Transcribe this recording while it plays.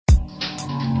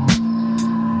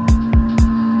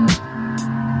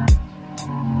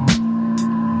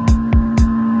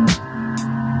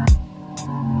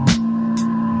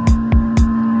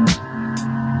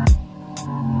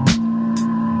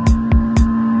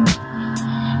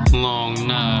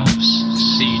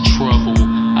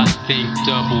think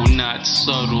double, not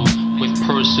subtle. With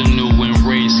personal and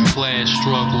race class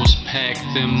struggles, pack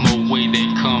them away,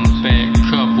 they come back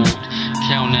coupled.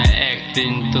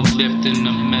 Counteracting the lifting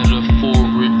of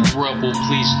metaphoric rubble.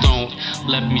 Please don't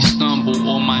let me stumble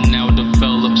on my now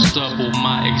developed stubble.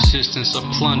 My existence a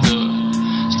plunder.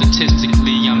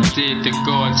 Statistically, I'm dead, the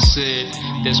God said.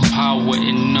 There's power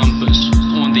in numbers.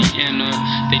 On the inner,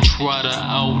 they try to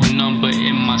outnumber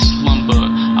in my slumber.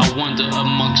 I wander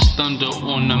amongst thunder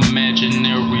on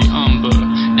imaginary umber.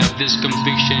 Now this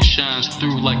conviction shines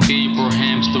through like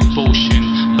Abraham's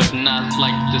devotion, but not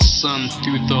like the sun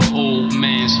through the old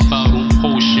man's bottle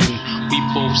potion. We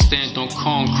both stand on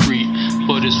concrete,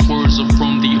 but his words are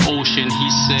from the ocean. He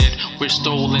said, we're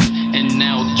stolen and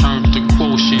now turned to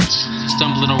quotients.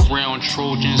 Stumbling around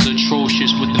Trojans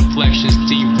atrocious with inflections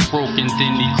deep broken.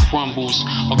 Then he crumbles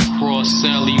across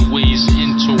alleyways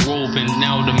interwoven.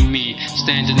 Now to me,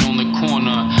 standing on the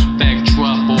corner,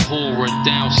 backdrop of horror.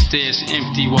 Downstairs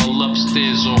empty while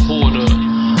upstairs a hoarder.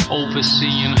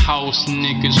 Overseeing house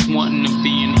niggas wanting to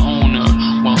be an owner,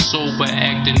 while sober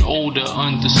acting older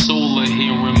under solar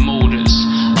hearing motors.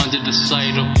 Under the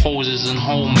sight of poses and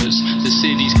homers, the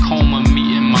city's coma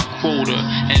meeting my quota,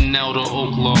 and now to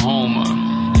Oklahoma.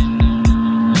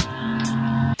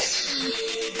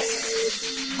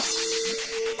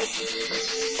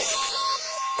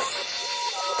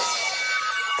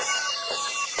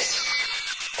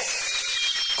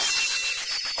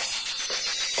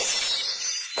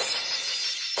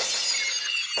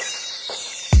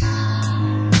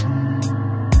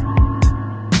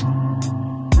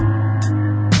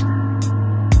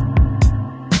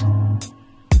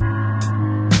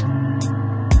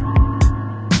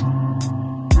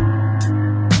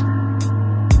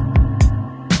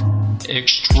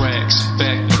 Extracts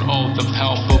back with all the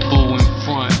palpable in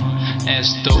front, as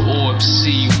the orb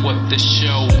see what the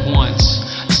shell wants.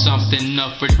 Something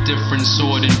of a different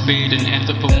sort, invading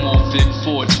anthropomorphic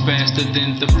forts, faster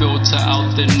than the filter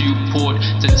out the Newport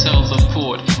to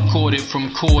teleport. Caught it from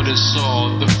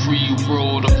cortisol, the free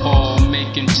world of all,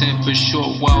 making temper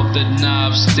short while the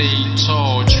knives stay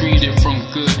tall. Treated from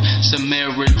good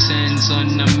Samaritans,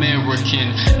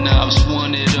 un-American. Knives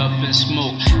wanted up in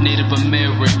smoke, Native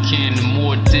American.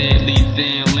 More deadly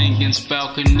than Lincoln's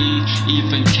balcony.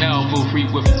 Even cavalry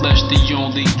with flesh the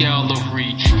only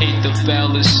gallery. Hate the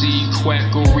fallacy,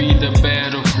 quackery, the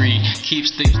battery.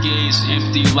 Keeps the gaze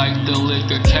empty like the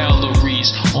liquor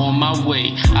calories. On my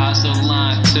way, eyes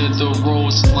aligned to the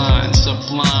rose line.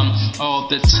 Sublime all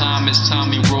the time as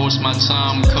Tommy rolls my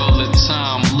time. Colored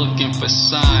time, looking for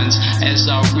signs as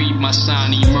I read my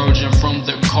sign. Emerging from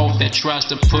the cult that tries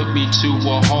to put me to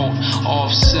a halt.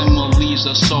 Off similes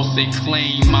assault, they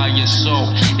claim my assault.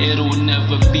 It'll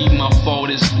never be my fault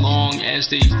as long as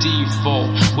they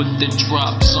default. With the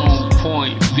drops on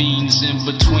point, fiends in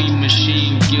between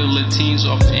machine guillotines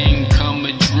off income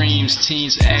of dreams.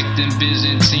 Teens acting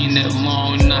Byzantine, that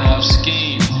long knife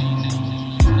scheme.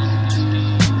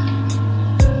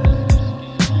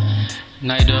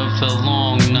 Night of the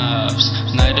long knives,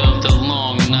 night of the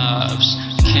long knives.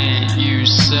 Can't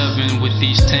use 7 with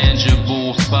these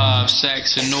tangible 5.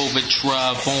 Sacks and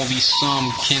overdrive, only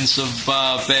some can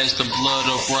survive. As the blood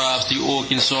arrives, the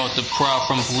organs are deprived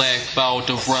from black bow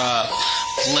derived.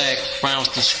 Black browns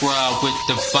described with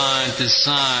divine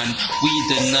design.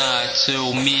 We deny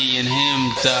till me and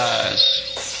him dies.